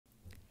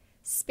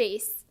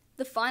Space,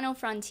 the final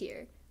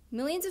frontier.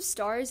 Millions of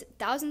stars,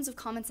 thousands of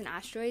comets and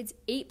asteroids,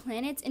 8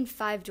 planets, and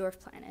 5 dwarf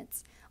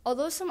planets.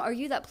 Although some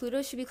argue that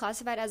Pluto should be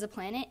classified as a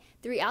planet,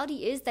 the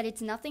reality is that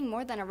it's nothing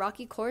more than a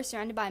rocky core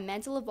surrounded by a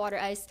mantle of water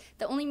ice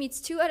that only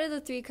meets 2 out of the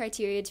 3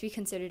 criteria to be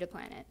considered a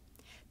planet.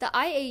 The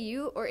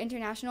IAU, or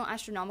International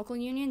Astronomical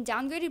Union,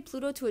 downgraded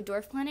Pluto to a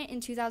dwarf planet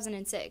in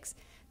 2006.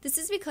 This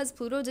is because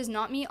Pluto does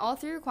not meet all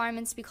 3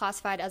 requirements to be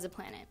classified as a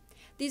planet.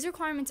 These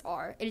requirements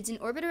are: it is in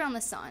orbit around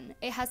the Sun,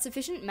 it has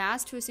sufficient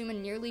mass to assume a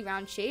nearly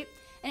round shape,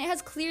 and it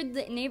has cleared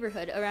the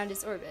neighborhood around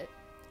its orbit.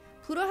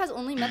 Pluto has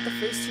only met the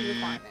first 2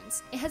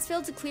 requirements. It has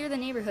failed to clear the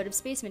neighborhood of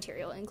space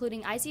material,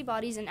 including icy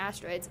bodies and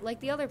asteroids, like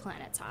the other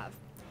planets have.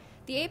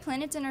 The 8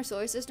 planets in our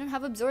solar system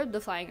have absorbed the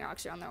flying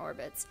rocks around their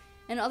orbits.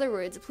 In other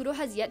words, Pluto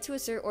has yet to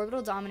assert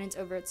orbital dominance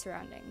over its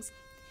surroundings.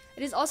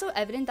 It is also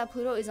evident that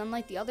Pluto is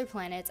unlike the other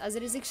planets, as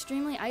it is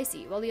extremely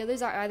icy, while the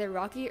others are either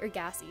rocky or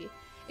gassy.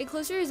 It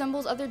closely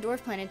resembles other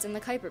dwarf planets in the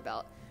Kuiper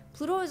Belt.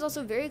 Pluto is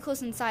also very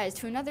close in size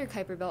to another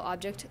Kuiper Belt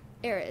object,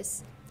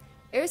 Eris.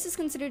 Eris is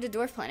considered a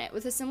dwarf planet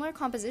with a similar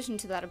composition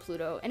to that of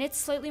Pluto, and it's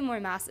slightly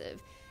more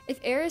massive. If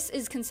Eris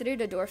is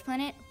considered a dwarf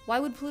planet, why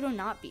would Pluto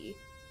not be?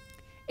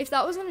 If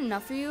that wasn't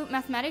enough for you,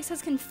 mathematics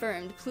has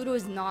confirmed Pluto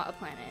is not a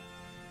planet.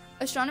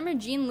 Astronomer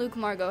Jean-Luc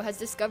Margot has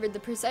discovered the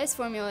precise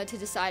formula to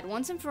decide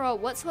once and for all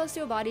what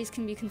celestial bodies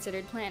can be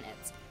considered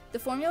planets. The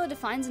formula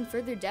defines in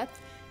further depth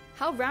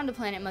how round a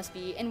planet must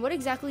be and what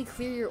exactly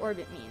clear your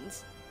orbit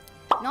means.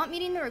 Not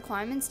meeting the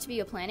requirements to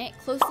be a planet,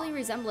 closely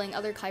resembling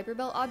other Kuiper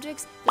Belt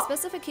objects, the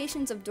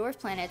specifications of dwarf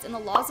planets, and the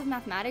laws of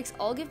mathematics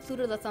all give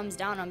Pluto the thumbs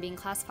down on being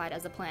classified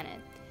as a planet.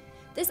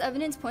 This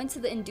evidence points to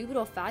the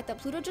indubitable fact that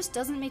Pluto just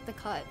doesn't make the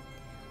cut.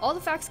 All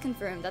the facts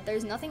confirm that there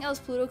is nothing else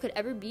Pluto could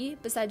ever be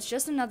besides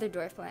just another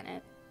dwarf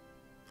planet.